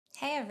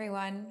Hey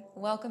everyone,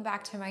 welcome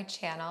back to my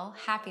channel.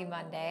 Happy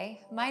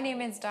Monday. My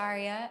name is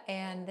Daria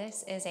and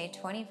this is a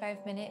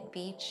 25-minute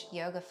beach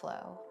yoga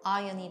flow.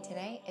 All you'll need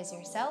today is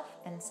yourself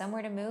and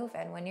somewhere to move,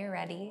 and when you're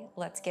ready,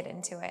 let's get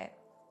into it.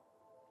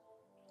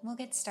 We'll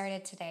get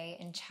started today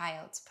in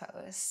child's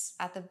pose.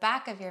 At the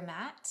back of your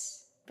mat,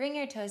 bring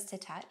your toes to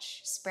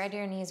touch, spread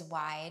your knees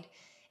wide,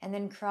 and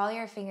then crawl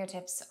your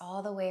fingertips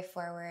all the way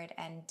forward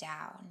and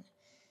down.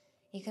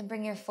 You can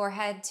bring your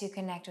forehead to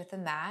connect with the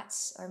mat,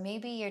 or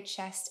maybe your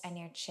chest and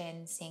your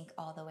chin sink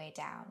all the way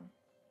down.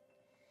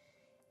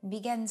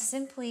 Begin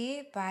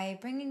simply by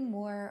bringing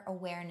more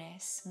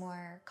awareness,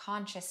 more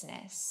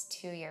consciousness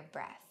to your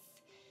breath.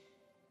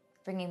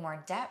 Bringing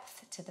more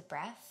depth to the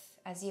breath.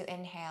 As you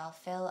inhale,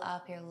 fill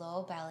up your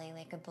low belly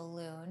like a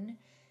balloon,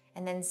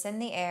 and then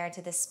send the air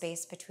to the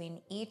space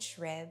between each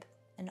rib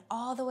and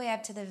all the way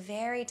up to the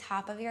very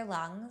top of your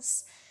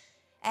lungs.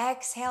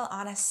 Exhale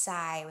on a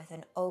sigh with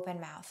an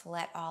open mouth.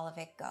 Let all of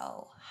it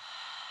go.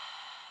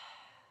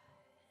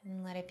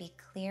 And let it be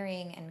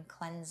clearing and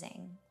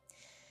cleansing.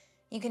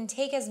 You can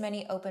take as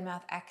many open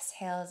mouth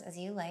exhales as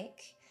you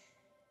like,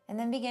 and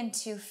then begin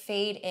to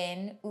fade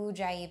in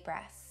Ujjayi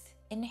breath,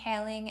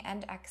 inhaling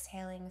and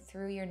exhaling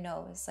through your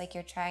nose like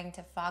you're trying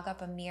to fog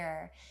up a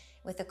mirror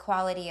with the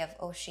quality of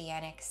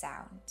oceanic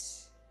sound.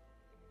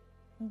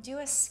 Do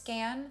a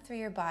scan through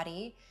your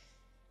body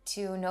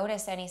to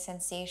notice any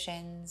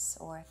sensations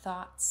or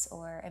thoughts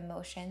or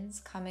emotions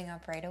coming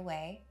up right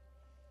away.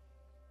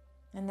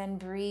 And then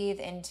breathe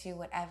into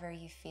whatever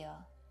you feel.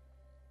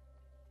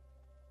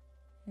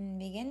 And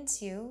begin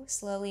to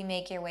slowly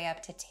make your way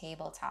up to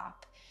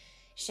tabletop,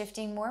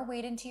 shifting more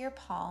weight into your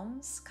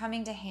palms,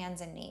 coming to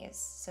hands and knees.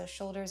 So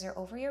shoulders are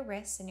over your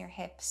wrists and your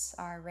hips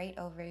are right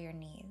over your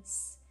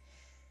knees.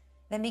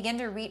 Then begin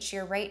to reach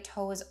your right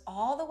toes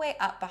all the way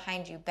up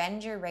behind you.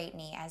 Bend your right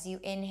knee. As you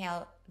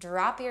inhale,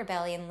 drop your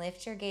belly and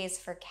lift your gaze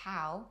for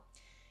cow.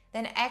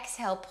 Then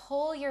exhale,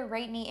 pull your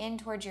right knee in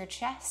towards your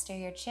chest or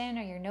your chin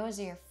or your nose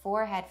or your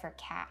forehead for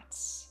cat.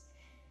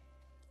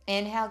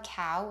 Inhale,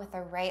 cow with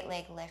the right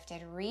leg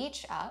lifted.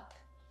 Reach up.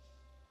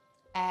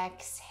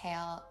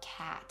 Exhale,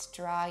 cat.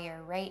 Draw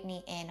your right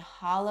knee in.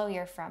 Hollow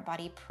your front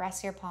body.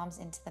 Press your palms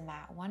into the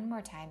mat. One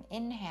more time.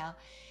 Inhale.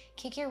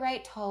 Kick your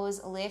right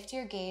toes, lift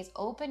your gaze,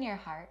 open your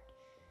heart.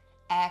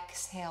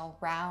 Exhale,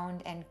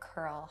 round and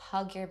curl.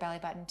 Hug your belly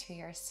button to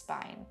your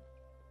spine.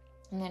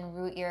 And then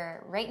root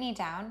your right knee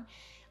down.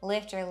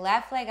 Lift your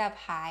left leg up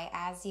high.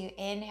 As you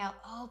inhale,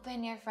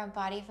 open your front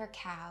body for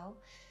cow.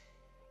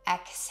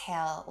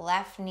 Exhale,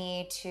 left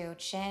knee to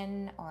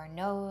chin or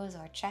nose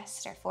or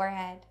chest or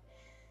forehead.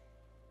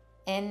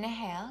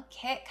 Inhale,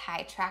 kick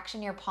high,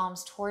 traction your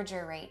palms towards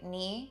your right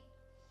knee.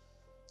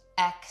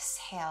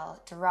 Exhale,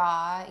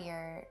 draw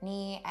your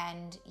knee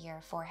and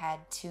your forehead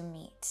to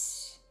meet.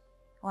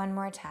 One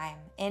more time.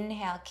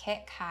 Inhale,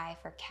 kick high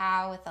for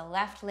cow with the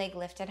left leg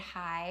lifted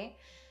high.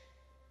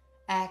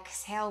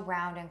 Exhale,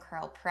 round and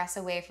curl. Press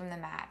away from the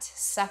mat.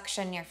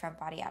 Suction your front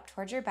body up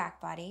towards your back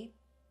body.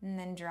 And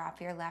then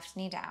drop your left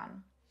knee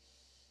down.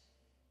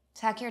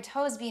 Tuck your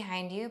toes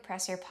behind you.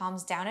 Press your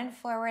palms down and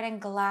forward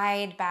and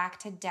glide back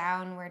to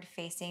downward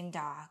facing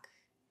dog.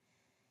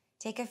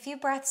 Take a few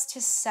breaths to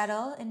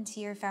settle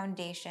into your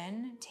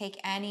foundation. Take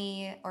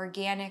any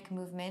organic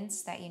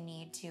movements that you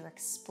need to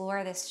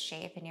explore this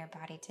shape in your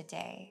body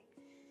today.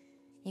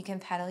 You can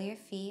pedal your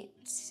feet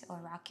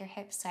or rock your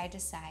hips side to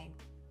side.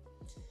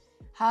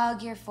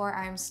 Hug your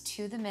forearms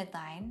to the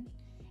midline,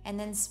 and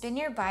then spin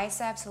your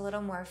biceps a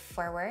little more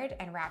forward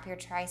and wrap your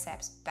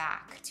triceps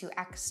back to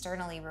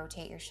externally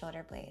rotate your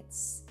shoulder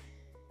blades.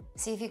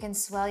 See if you can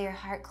swell your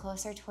heart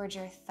closer towards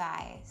your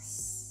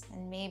thighs.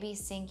 And maybe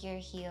sink your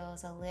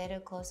heels a little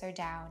closer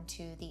down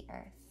to the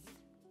earth.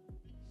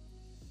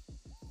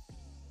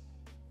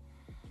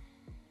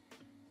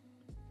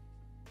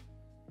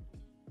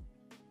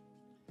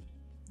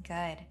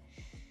 Good.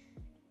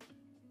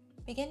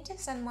 Begin to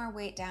send more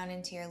weight down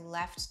into your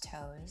left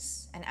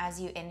toes. And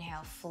as you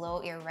inhale,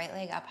 float your right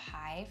leg up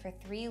high for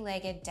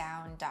three-legged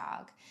down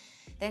dog.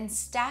 Then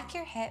stack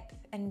your hip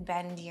and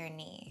bend your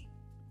knee.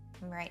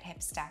 Right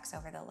hip stacks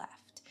over the left.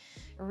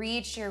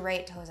 Reach your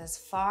right toes as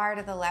far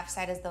to the left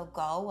side as they'll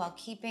go while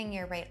keeping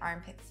your right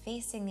armpit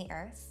facing the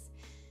earth.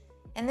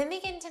 And then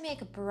begin to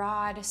make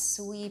broad,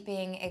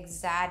 sweeping,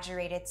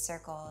 exaggerated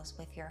circles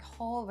with your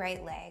whole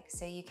right leg.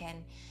 So you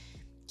can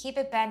keep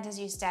it bent as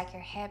you stack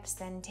your hips,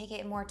 then take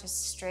it more to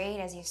straight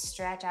as you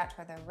stretch out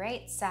toward the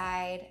right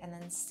side, and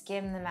then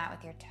skim the mat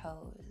with your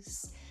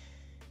toes.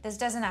 This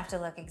doesn't have to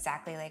look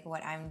exactly like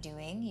what I'm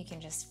doing. You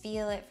can just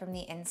feel it from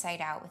the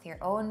inside out with your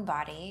own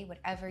body,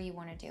 whatever you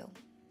want to do.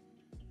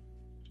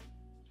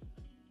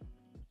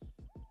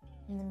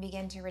 And then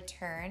begin to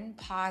return.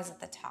 Pause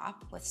at the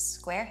top with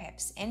square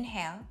hips.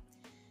 Inhale.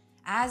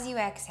 As you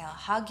exhale,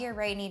 hug your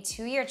right knee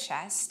to your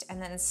chest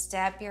and then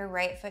step your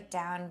right foot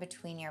down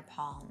between your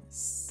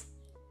palms.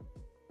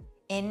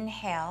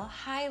 Inhale,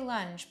 high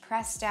lunge,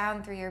 press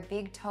down through your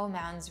big toe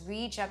mounds,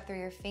 reach up through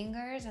your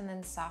fingers and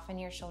then soften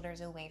your shoulders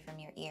away from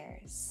your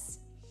ears.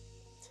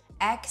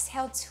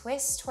 Exhale,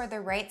 twist toward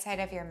the right side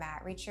of your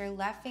mat. Reach your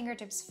left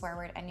fingertips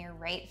forward and your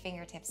right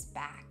fingertips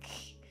back.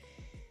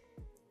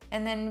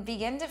 And then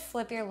begin to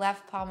flip your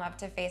left palm up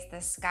to face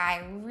the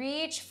sky.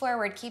 Reach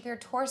forward, keep your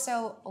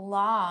torso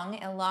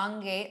long,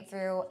 elongate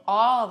through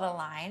all the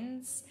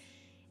lines.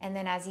 And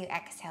then as you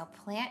exhale,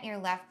 plant your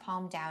left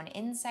palm down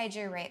inside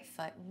your right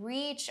foot.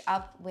 Reach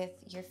up with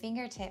your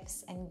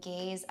fingertips and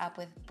gaze up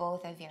with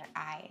both of your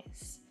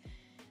eyes.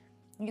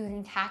 You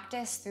can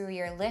cactus through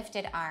your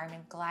lifted arm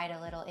and glide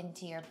a little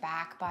into your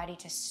back body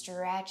to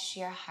stretch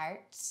your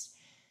heart.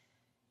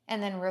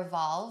 And then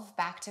revolve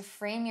back to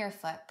frame your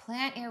foot.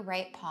 Plant your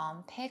right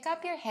palm. Pick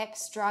up your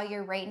hips. Draw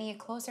your right knee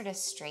closer to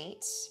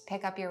straight.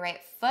 Pick up your right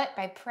foot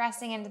by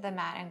pressing into the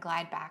mat and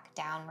glide back,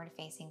 downward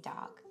facing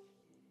dog.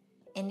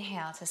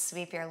 Inhale to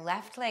sweep your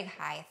left leg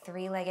high,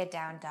 three-legged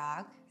down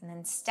dog. And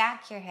then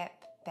stack your hip,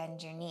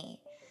 bend your knee.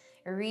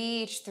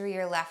 Reach through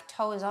your left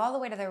toes all the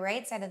way to the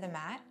right side of the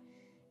mat.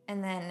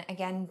 And then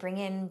again, bring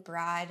in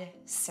broad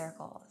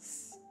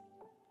circles.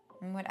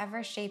 And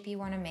whatever shape you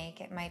want to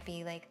make, it might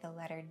be like the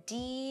letter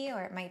D,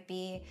 or it might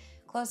be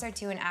closer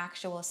to an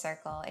actual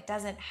circle. It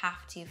doesn't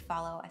have to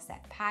follow a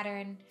set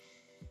pattern.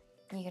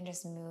 You can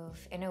just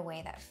move in a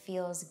way that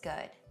feels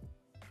good.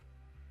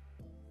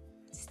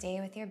 Stay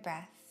with your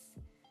breath.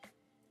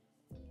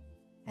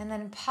 And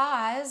then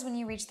pause when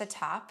you reach the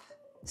top.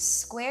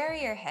 Square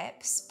your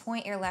hips.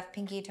 Point your left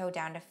pinky toe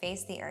down to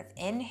face the earth.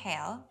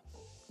 Inhale.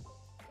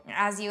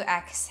 As you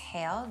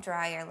exhale,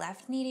 draw your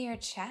left knee to your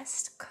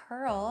chest,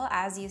 curl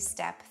as you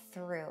step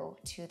through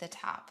to the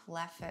top,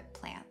 left foot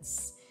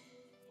plants.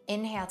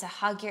 Inhale to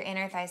hug your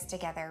inner thighs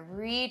together,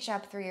 reach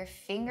up through your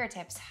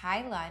fingertips,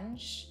 high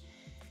lunge.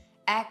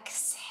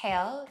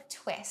 Exhale,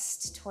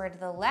 twist toward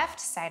the left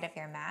side of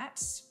your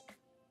mat.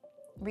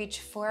 Reach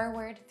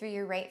forward through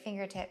your right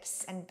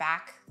fingertips and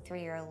back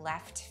through your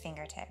left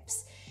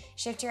fingertips.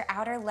 Shift your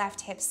outer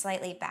left hip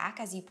slightly back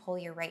as you pull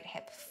your right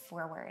hip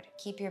forward.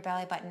 Keep your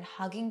belly button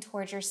hugging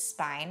towards your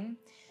spine.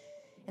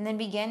 And then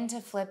begin to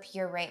flip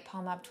your right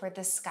palm up toward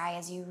the sky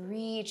as you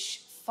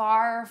reach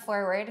far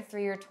forward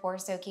through your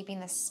torso,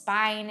 keeping the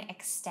spine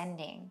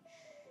extending.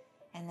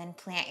 And then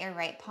plant your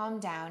right palm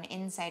down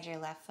inside your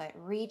left foot.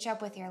 Reach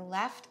up with your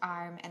left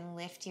arm and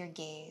lift your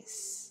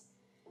gaze.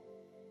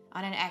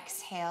 On an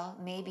exhale,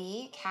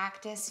 maybe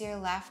cactus your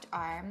left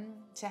arm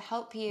to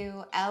help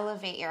you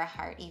elevate your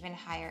heart even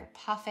higher.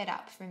 Puff it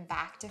up from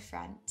back to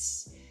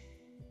front.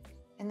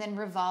 And then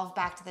revolve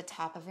back to the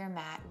top of your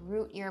mat.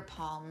 Root your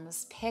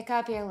palms. Pick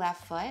up your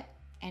left foot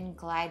and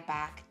glide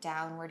back,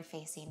 downward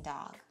facing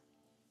dog.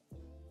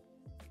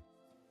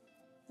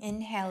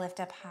 Inhale, lift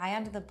up high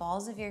onto the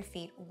balls of your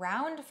feet.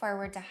 Round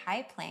forward to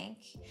high plank.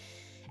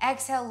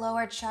 Exhale,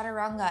 lower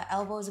chaturanga.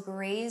 Elbows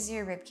graze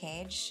your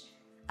ribcage.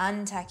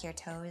 Untuck your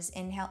toes.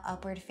 Inhale,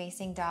 upward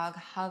facing dog.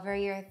 Hover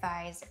your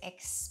thighs.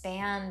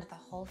 Expand the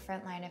whole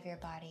front line of your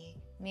body.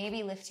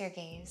 Maybe lift your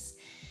gaze.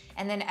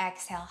 And then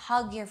exhale,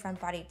 hug your front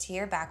body to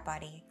your back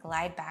body.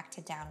 Glide back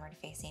to downward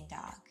facing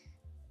dog.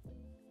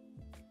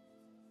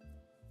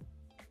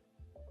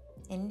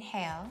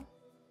 Inhale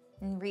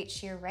and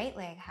reach your right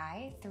leg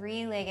high.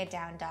 Three-legged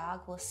down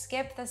dog. We'll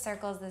skip the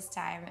circles this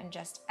time and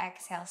just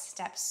exhale,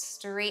 step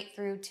straight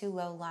through to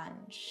low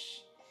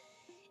lunge.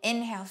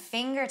 Inhale,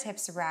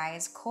 fingertips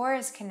rise, core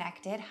is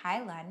connected,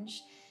 high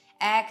lunge.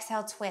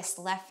 Exhale, twist,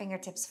 left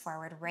fingertips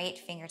forward, right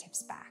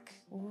fingertips back.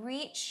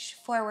 Reach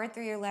forward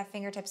through your left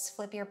fingertips,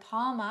 flip your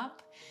palm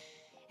up.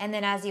 And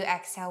then as you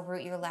exhale,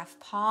 root your left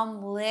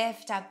palm,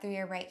 lift up through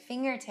your right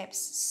fingertips,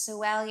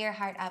 swell your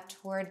heart up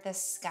toward the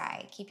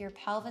sky. Keep your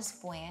pelvis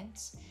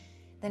buoyant,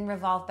 then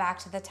revolve back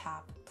to the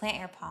top. Plant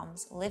your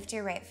palms, lift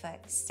your right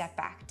foot, step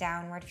back,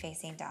 downward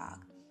facing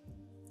dog.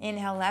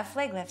 Inhale, left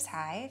leg lifts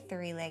high,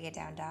 three-legged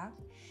down dog.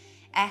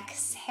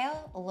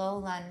 Exhale, low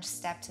lunge,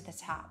 step to the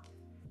top.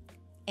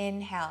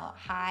 Inhale,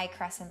 high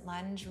crescent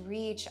lunge,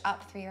 reach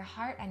up through your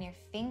heart and your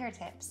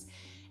fingertips,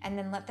 and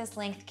then let this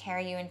length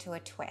carry you into a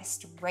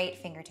twist. Right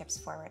fingertips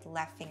forward,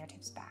 left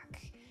fingertips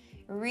back.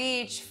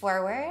 Reach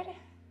forward,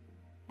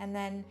 and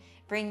then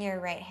bring your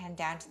right hand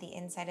down to the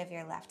inside of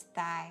your left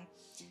thigh.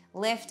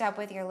 Lift up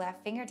with your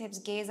left fingertips,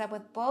 gaze up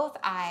with both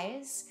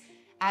eyes.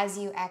 As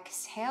you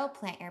exhale,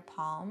 plant your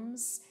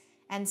palms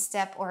and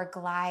step or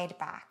glide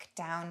back,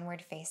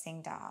 downward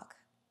facing dog.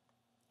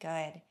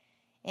 Good.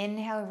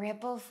 Inhale,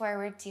 ripple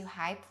forward to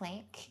high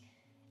plank.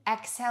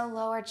 Exhale,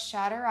 lower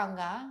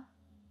chaturanga.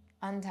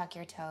 Untuck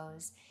your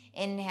toes.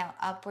 Inhale,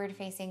 upward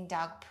facing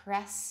dog.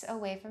 Press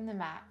away from the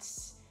mat.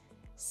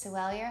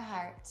 Swell your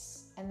heart.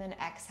 And then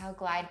exhale,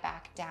 glide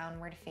back,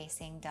 downward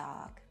facing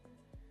dog.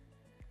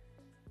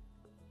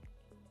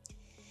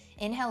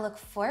 Inhale, look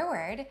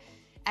forward.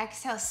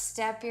 Exhale,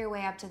 step your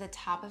way up to the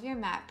top of your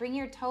mat. Bring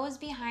your toes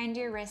behind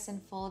your wrists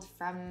and fold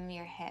from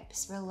your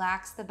hips.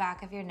 Relax the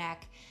back of your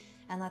neck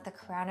and let the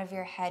crown of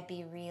your head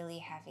be really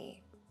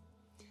heavy.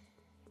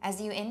 As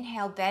you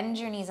inhale, bend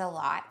your knees a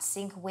lot.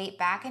 Sink weight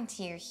back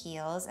into your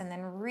heels and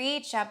then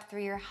reach up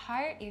through your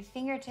heart, your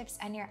fingertips,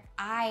 and your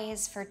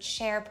eyes for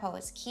chair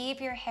pose.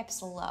 Keep your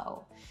hips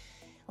low.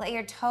 Let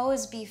your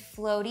toes be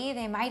floaty.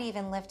 They might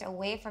even lift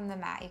away from the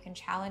mat. You can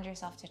challenge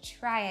yourself to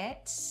try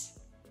it.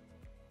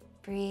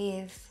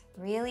 Breathe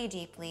really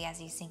deeply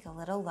as you sink a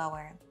little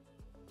lower.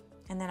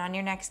 And then on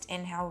your next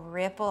inhale,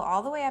 ripple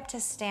all the way up to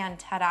stand,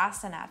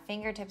 Tadasana.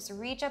 Fingertips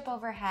reach up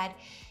overhead.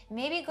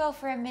 Maybe go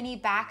for a mini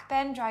back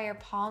bend, draw your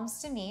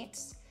palms to meet.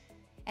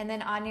 And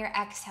then on your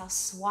exhale,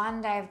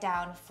 swan dive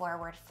down,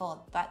 forward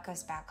fold. Butt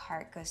goes back,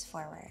 heart goes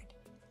forward.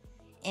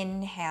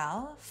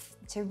 Inhale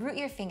to root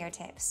your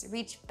fingertips.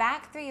 Reach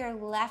back through your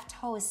left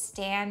toes,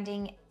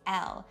 standing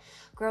L.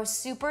 Grow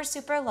super,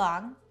 super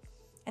long.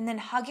 And then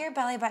hug your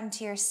belly button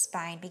to your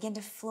spine. Begin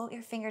to float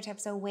your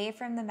fingertips away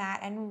from the mat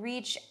and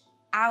reach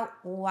out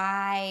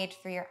wide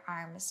for your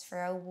arms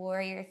for a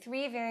warrior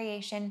 3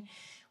 variation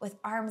with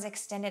arms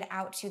extended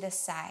out to the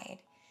side.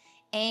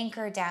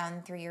 Anchor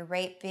down through your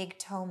right big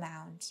toe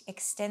mound.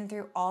 Extend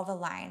through all the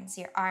lines,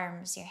 your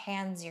arms, your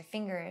hands, your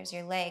fingers,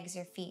 your legs,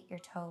 your feet, your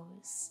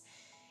toes.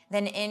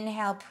 Then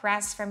inhale,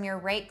 press from your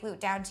right glute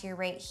down to your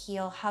right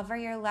heel. Hover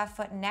your left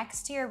foot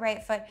next to your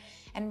right foot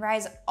and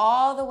rise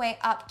all the way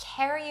up,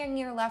 carrying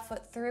your left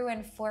foot through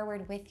and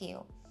forward with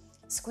you.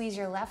 Squeeze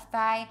your left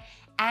thigh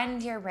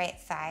and your right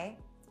thigh.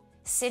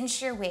 Cinch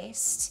your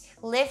waist.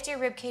 Lift your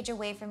ribcage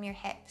away from your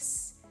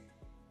hips.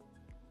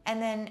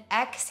 And then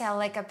exhale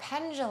like a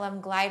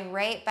pendulum, glide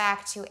right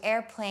back to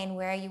airplane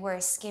where you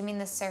were, skimming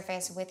the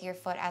surface with your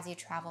foot as you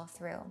travel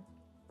through.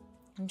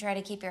 And try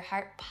to keep your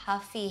heart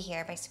puffy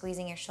here by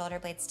squeezing your shoulder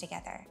blades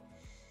together.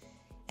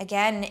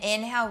 Again,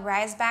 inhale,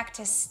 rise back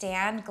to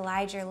stand,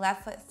 glide your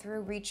left foot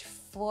through, reach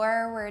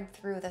forward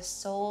through the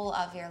sole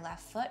of your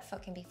left foot.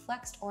 Foot can be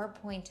flexed or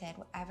pointed,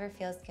 whatever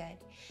feels good.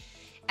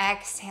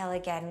 Exhale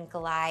again,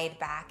 glide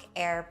back,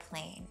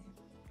 airplane.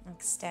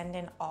 Extend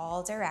in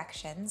all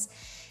directions.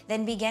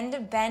 Then begin to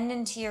bend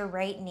into your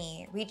right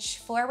knee. Reach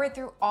forward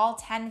through all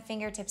 10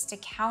 fingertips to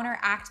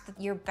counteract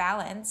your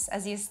balance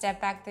as you step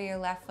back through your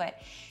left foot.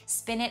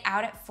 Spin it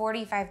out at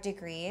 45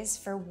 degrees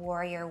for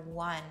warrior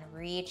 1.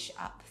 Reach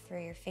up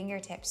through your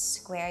fingertips,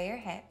 square your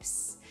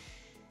hips.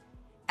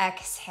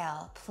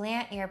 Exhale,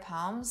 plant your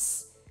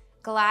palms.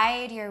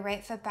 Glide your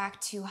right foot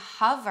back to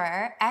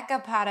hover,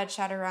 Ekapada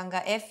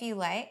Chaturanga if you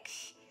like.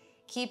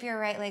 Keep your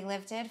right leg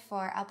lifted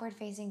for upward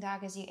facing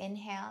dog as you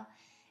inhale.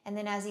 And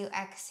then as you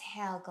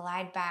exhale,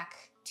 glide back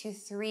to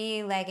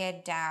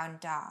 3-legged down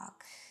dog.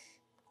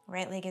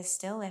 Right leg is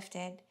still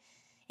lifted.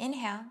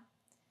 Inhale.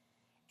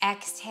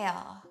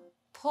 Exhale.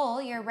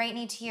 Pull your right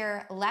knee to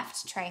your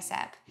left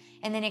tricep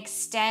and then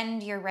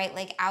extend your right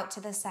leg out to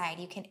the side.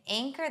 You can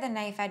anchor the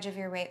knife edge of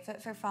your right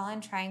foot for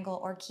fallen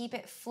triangle or keep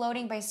it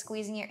floating by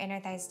squeezing your inner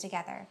thighs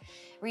together.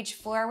 Reach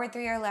forward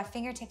through your left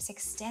fingertips,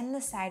 extend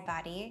the side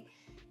body.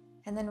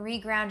 And then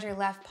reground your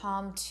left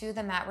palm to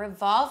the mat.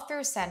 Revolve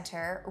through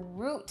center.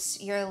 Root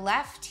your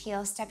left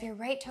heel. Step your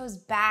right toes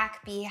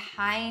back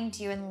behind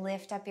you and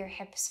lift up your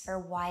hips for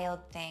wild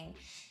thing.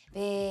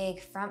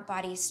 Big front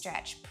body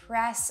stretch.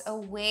 Press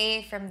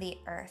away from the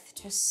earth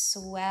to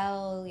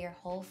swell your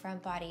whole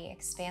front body.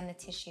 Expand the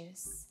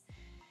tissues.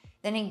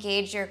 Then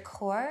engage your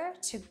core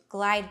to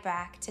glide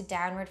back to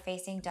downward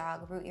facing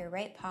dog. Root your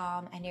right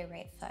palm and your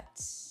right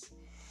foot.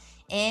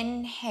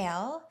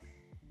 Inhale.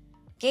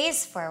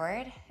 Gaze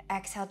forward.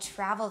 Exhale,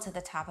 travel to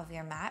the top of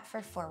your mat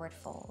for forward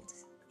fold.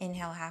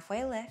 Inhale,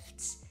 halfway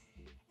lift.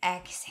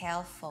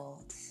 Exhale,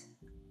 fold.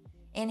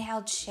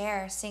 Inhale,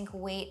 chair, sink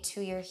weight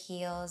to your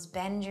heels.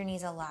 Bend your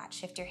knees a lot.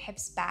 Shift your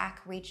hips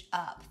back, reach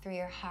up through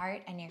your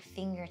heart and your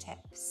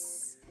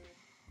fingertips.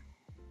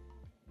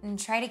 And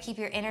try to keep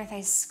your inner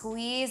thighs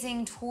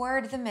squeezing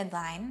toward the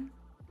midline.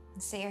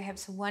 Sit your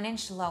hips 1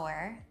 inch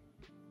lower.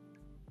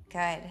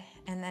 Good.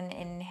 And then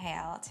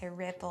inhale to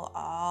ripple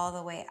all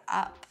the way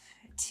up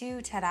to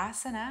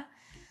Tadasana.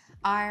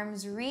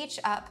 Arms reach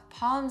up,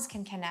 palms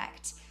can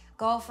connect.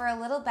 Go for a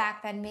little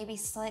back bend, maybe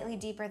slightly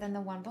deeper than the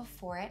one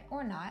before it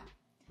or not.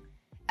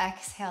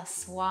 Exhale,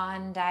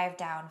 swan dive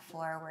down,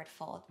 forward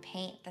fold.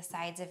 Paint the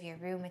sides of your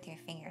room with your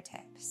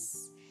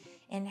fingertips.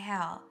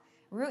 Inhale,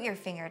 root your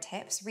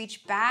fingertips,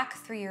 reach back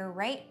through your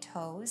right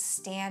toes,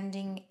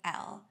 standing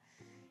L.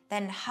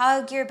 Then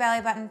hug your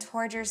belly button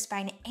toward your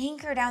spine,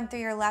 anchor down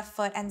through your left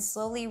foot, and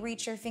slowly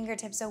reach your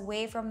fingertips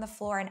away from the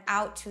floor and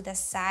out to the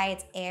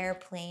sides,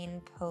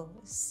 airplane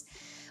pose.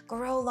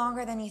 Grow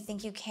longer than you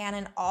think you can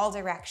in all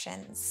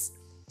directions.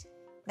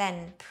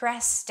 Then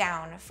press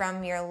down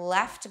from your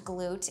left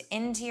glute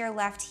into your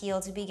left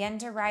heel to begin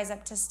to rise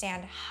up to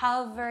stand.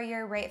 Hover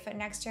your right foot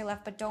next to your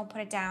left, but don't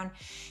put it down.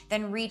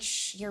 Then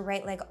reach your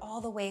right leg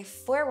all the way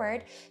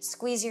forward.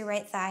 Squeeze your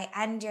right thigh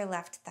and your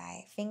left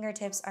thigh.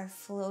 Fingertips are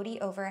floaty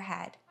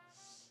overhead.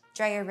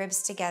 Draw your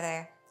ribs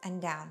together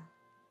and down.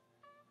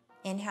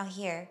 Inhale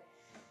here.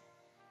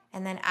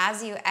 And then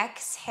as you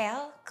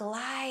exhale,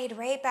 glide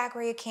right back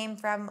where you came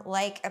from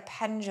like a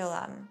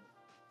pendulum.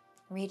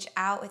 Reach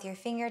out with your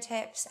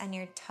fingertips and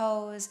your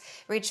toes.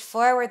 Reach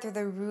forward through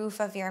the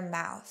roof of your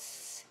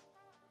mouth.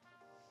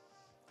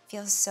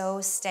 Feel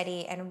so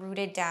steady and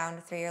rooted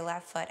down through your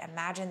left foot.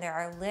 Imagine there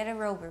are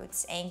literal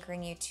roots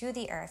anchoring you to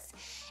the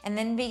earth. And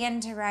then begin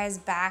to rise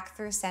back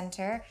through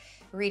center.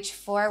 Reach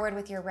forward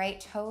with your right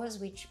toes,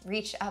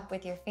 reach up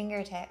with your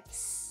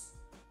fingertips.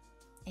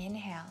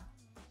 Inhale.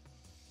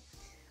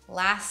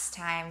 Last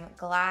time,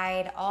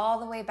 glide all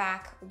the way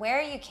back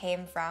where you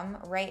came from.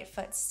 Right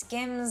foot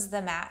skims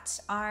the mat,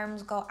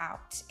 arms go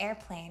out,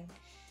 airplane.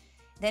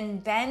 Then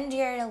bend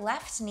your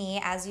left knee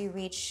as you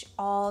reach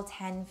all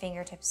 10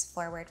 fingertips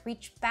forward.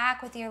 Reach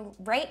back with your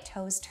right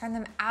toes, turn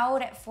them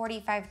out at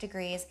 45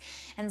 degrees,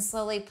 and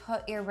slowly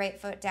put your right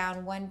foot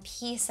down one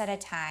piece at a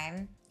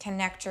time.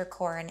 Connect your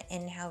core and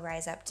inhale,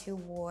 rise up to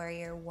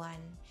warrior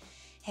one.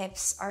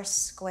 Hips are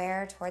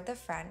square toward the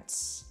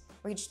front.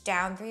 Reach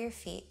down through your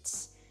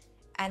feet.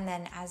 And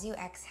then as you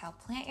exhale,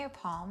 plant your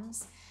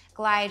palms.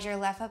 Glide your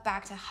left foot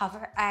back to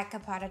hover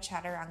Ekapada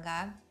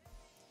Chaturanga.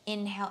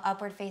 Inhale,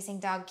 upward facing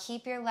dog.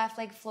 Keep your left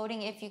leg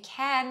floating if you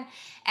can.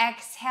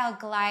 Exhale,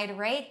 glide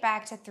right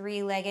back to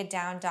three-legged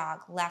down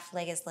dog. Left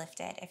leg is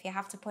lifted. If you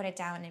have to put it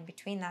down in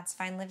between, that's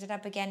fine. Lift it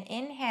up again.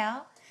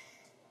 Inhale.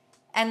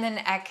 And then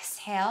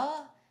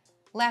exhale.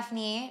 Left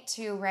knee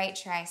to right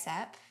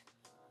tricep.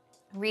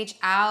 Reach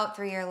out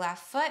through your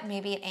left foot.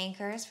 Maybe it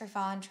anchors for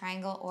fallen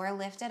triangle or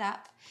lift it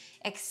up.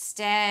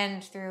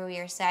 Extend through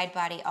your side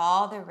body,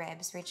 all the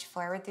ribs. Reach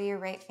forward through your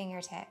right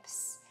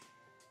fingertips.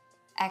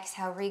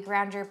 Exhale,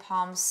 reground your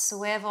palms,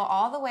 swivel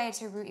all the way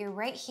to root your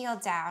right heel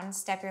down,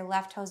 step your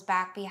left toes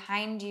back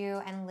behind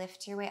you, and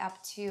lift your way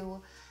up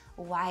to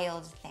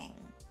wild thing.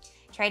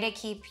 Try to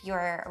keep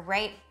your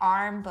right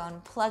arm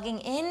bone plugging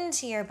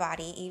into your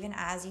body even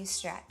as you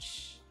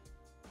stretch.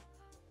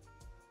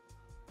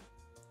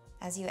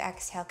 As you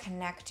exhale,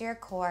 connect your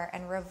core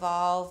and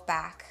revolve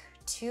back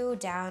to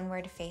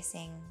downward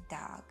facing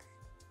dog.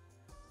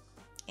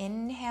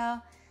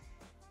 Inhale.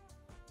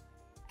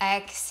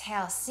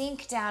 Exhale,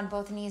 sink down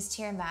both knees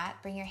to your mat.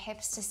 Bring your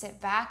hips to sit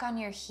back on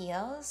your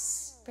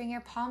heels. Bring your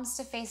palms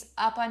to face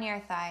up on your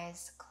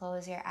thighs.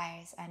 Close your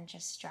eyes and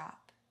just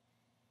drop.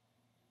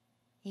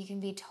 You can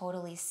be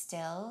totally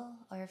still,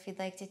 or if you'd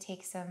like to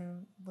take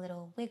some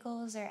little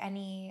wiggles or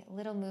any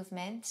little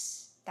movement,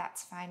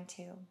 that's fine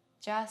too.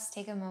 Just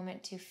take a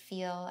moment to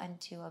feel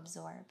and to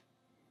absorb.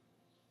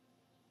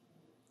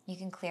 You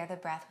can clear the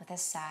breath with a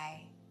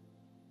sigh.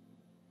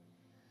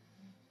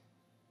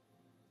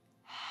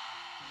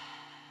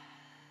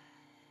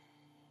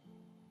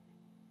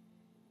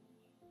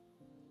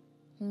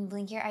 And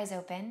blink your eyes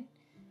open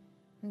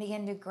and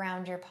begin to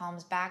ground your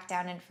palms back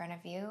down in front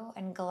of you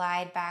and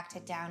glide back to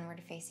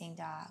downward facing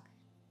dog.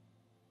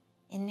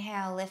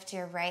 Inhale, lift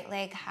your right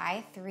leg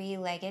high,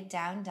 three-legged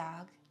down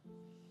dog.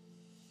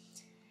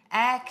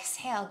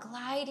 Exhale,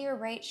 glide your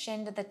right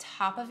shin to the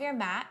top of your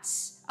mat.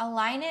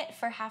 Align it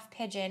for half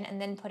pigeon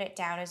and then put it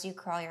down as you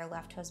crawl your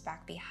left toes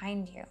back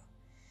behind you.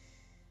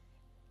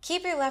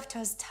 Keep your left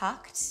toes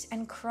tucked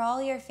and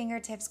crawl your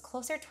fingertips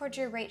closer towards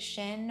your right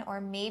shin,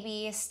 or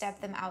maybe step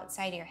them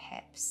outside your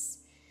hips.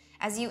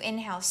 As you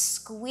inhale,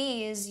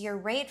 squeeze your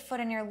right foot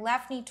and your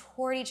left knee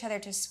toward each other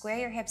to square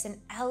your hips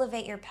and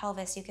elevate your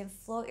pelvis. You can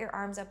float your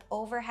arms up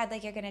overhead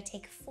like you're gonna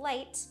take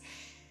flight.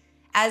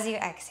 As you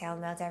exhale,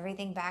 melt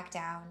everything back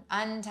down.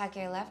 Untuck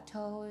your left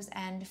toes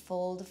and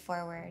fold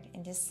forward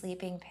into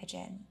sleeping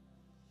pigeon.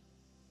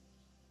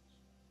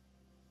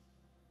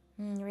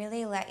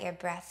 Really let your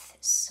breath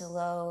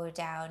slow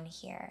down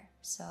here.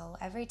 So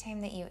every time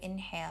that you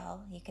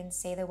inhale, you can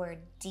say the word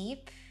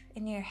deep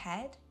in your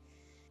head.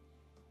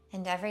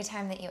 And every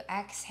time that you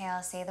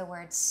exhale, say the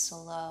word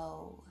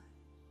slow.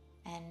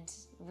 And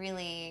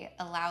really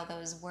allow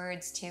those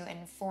words to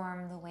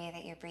inform the way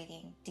that you're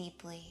breathing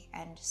deeply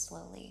and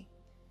slowly.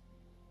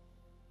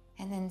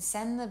 And then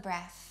send the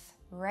breath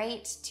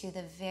right to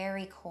the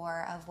very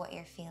core of what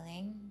you're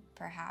feeling,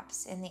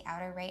 perhaps in the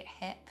outer right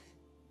hip.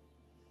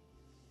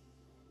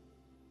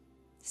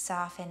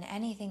 Soften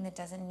anything that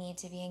doesn't need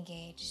to be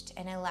engaged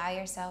and allow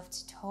yourself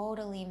to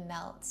totally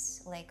melt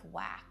like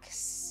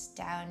wax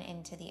down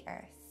into the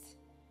earth.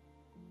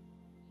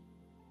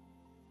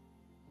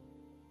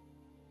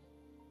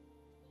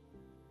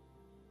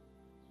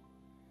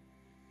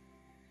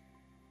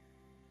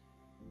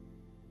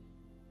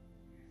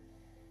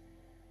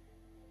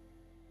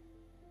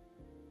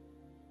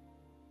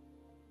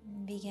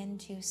 Begin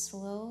to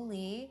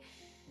slowly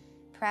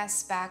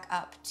press back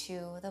up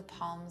to the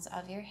palms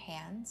of your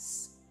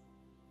hands.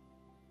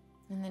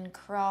 And then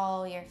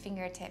crawl your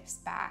fingertips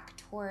back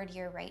toward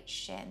your right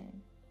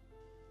shin.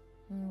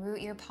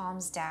 Root your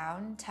palms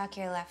down, tuck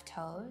your left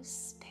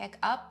toes, pick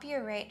up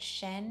your right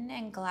shin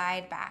and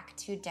glide back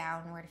to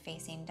downward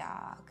facing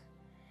dog.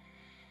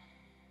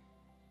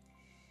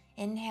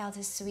 Inhale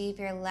to sweep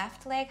your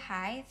left leg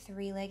high,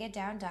 three-legged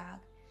down dog.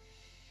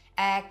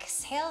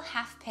 Exhale,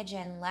 half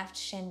pigeon, left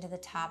shin to the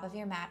top of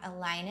your mat.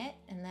 Align it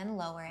and then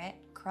lower it.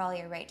 Crawl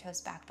your right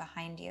toes back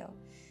behind you.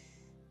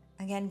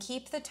 Again,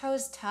 keep the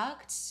toes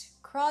tucked.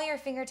 Crawl your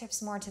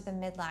fingertips more to the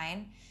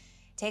midline.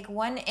 Take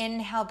one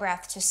inhale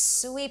breath to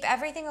sweep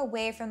everything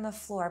away from the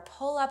floor.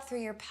 Pull up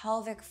through your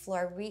pelvic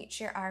floor. Reach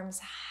your arms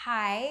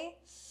high.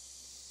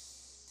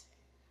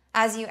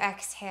 As you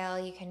exhale,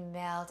 you can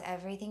melt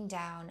everything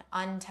down.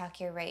 Untuck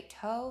your right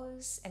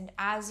toes. And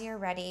as you're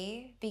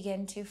ready,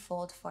 begin to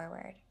fold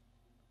forward.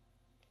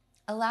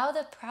 Allow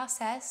the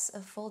process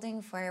of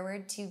folding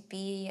forward to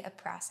be a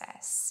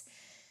process.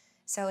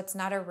 So it's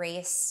not a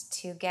race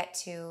to get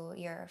to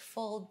your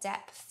full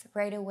depth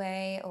right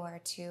away or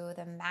to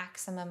the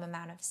maximum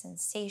amount of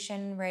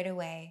sensation right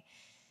away.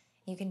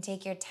 You can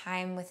take your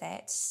time with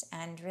it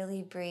and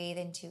really breathe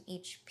into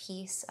each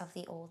piece of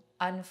the old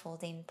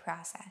unfolding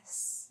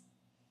process.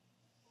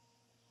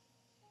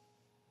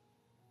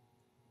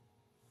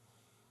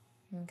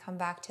 And come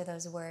back to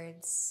those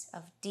words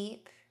of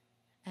deep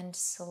and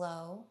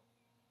slow.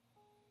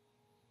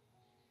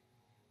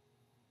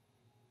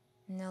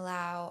 And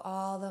allow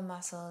all the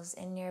muscles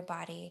in your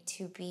body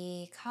to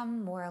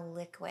become more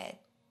liquid.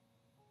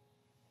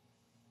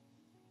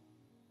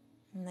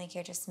 And like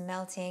you're just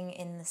melting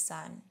in the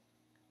sun.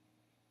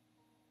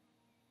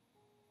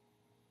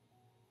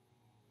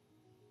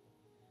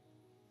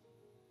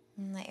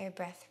 And let your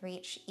breath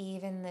reach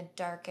even the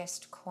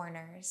darkest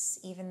corners,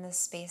 even the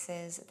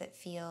spaces that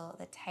feel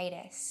the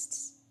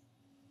tightest,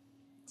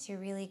 to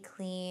really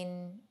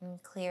clean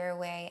and clear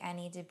away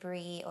any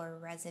debris or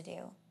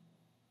residue.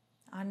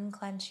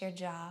 Unclench your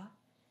jaw,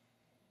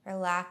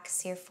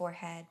 relax your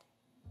forehead,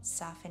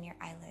 soften your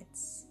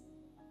eyelids.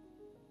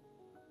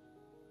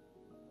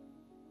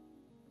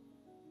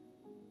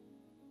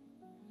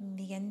 And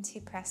begin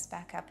to press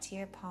back up to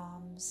your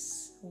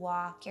palms.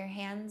 Walk your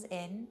hands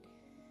in,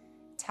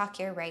 tuck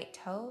your right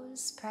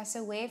toes, press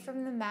away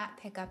from the mat,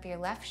 pick up your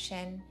left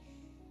shin,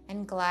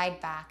 and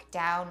glide back,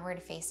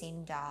 downward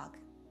facing dog.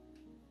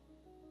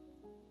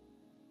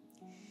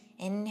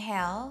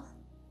 Inhale.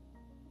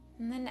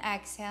 And then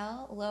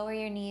exhale, lower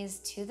your knees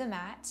to the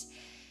mat.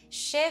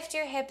 Shift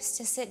your hips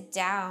to sit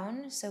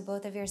down, so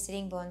both of your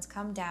sitting bones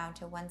come down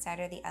to one side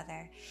or the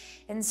other.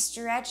 Then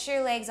stretch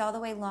your legs all the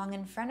way long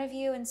in front of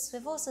you and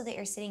swivel so that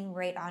you're sitting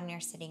right on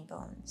your sitting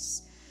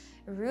bones.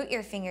 Root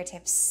your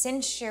fingertips,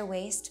 cinch your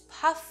waist,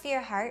 puff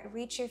your heart,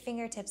 reach your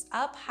fingertips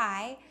up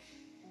high.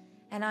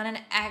 And on an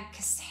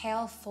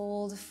exhale,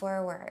 fold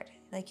forward,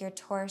 like your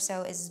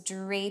torso is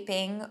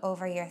draping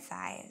over your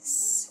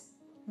thighs.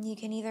 You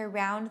can either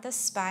round the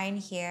spine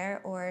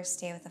here or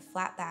stay with a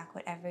flat back,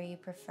 whatever you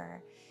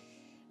prefer.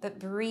 But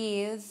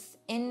breathe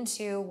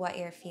into what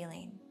you're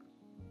feeling.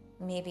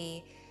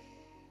 Maybe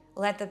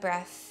let the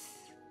breath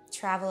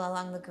travel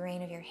along the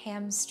grain of your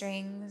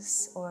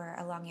hamstrings or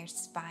along your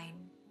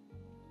spine.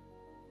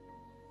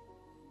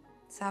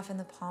 Soften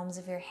the palms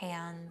of your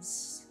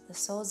hands, the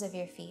soles of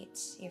your feet,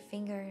 your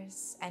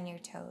fingers, and your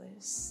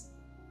toes.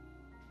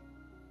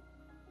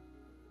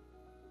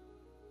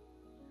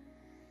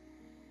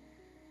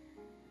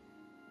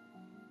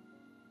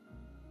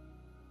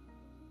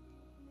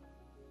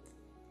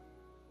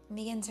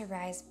 Begin to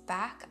rise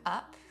back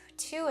up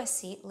to a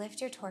seat.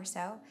 Lift your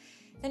torso.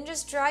 Then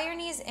just draw your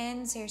knees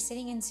in so you're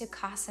sitting in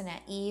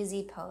Sukhasana,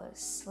 easy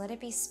pose. Let it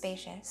be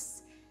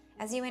spacious.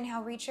 As you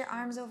inhale, reach your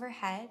arms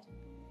overhead.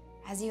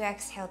 As you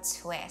exhale,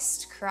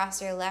 twist. Cross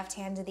your left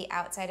hand to the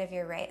outside of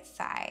your right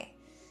thigh.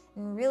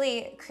 And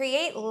really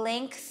create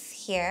length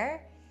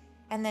here.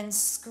 And then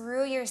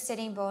screw your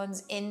sitting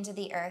bones into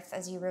the earth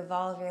as you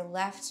revolve your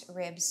left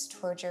ribs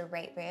towards your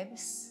right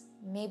ribs.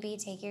 Maybe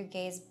take your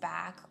gaze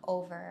back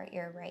over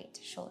your right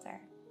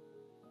shoulder.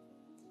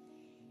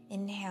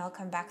 Inhale,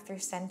 come back through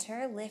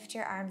center. Lift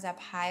your arms up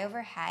high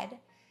overhead.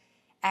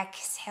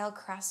 Exhale,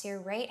 cross your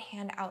right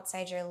hand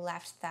outside your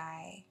left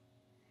thigh.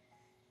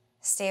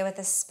 Stay with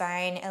the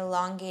spine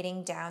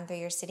elongating down through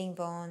your sitting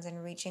bones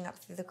and reaching up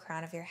through the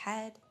crown of your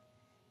head.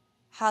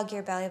 Hug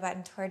your belly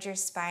button towards your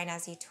spine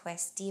as you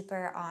twist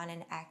deeper on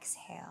an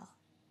exhale.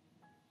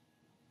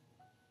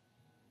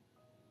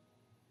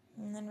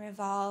 And then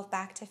revolve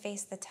back to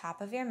face the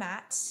top of your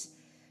mat.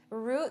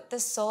 Root the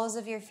soles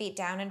of your feet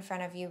down in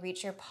front of you.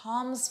 Reach your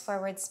palms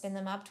forward, spin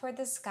them up toward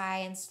the sky,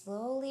 and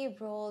slowly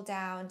roll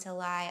down to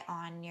lie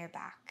on your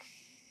back.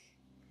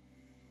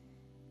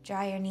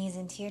 Draw your knees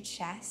into your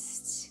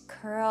chest.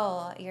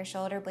 Curl your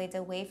shoulder blades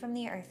away from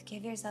the earth.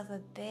 Give yourself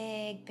a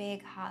big,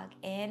 big hug.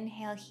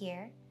 Inhale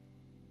here.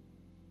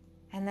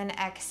 And then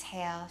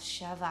exhale,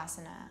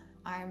 Shavasana.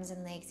 Arms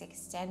and legs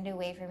extend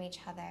away from each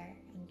other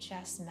and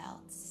just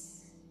melt.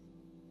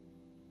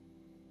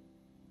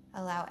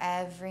 Allow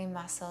every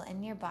muscle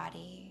in your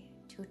body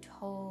to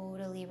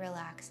totally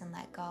relax and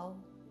let go.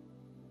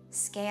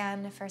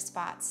 Scan for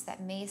spots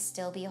that may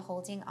still be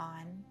holding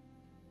on.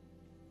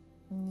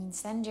 And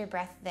send your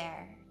breath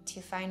there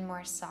to find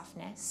more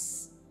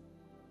softness,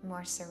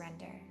 more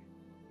surrender.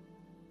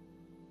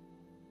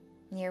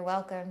 You're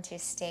welcome to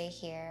stay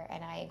here,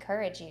 and I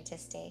encourage you to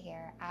stay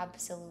here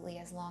absolutely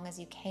as long as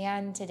you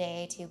can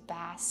today to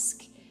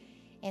bask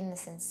in the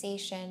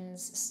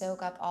sensations,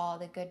 soak up all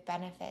the good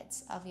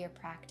benefits of your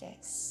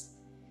practice.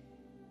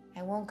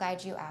 I won't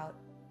guide you out.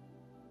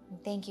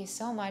 And thank you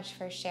so much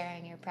for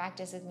sharing your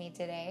practice with me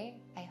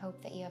today. I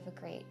hope that you have a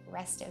great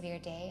rest of your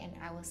day, and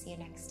I will see you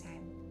next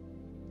time.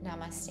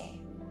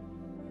 Namaste.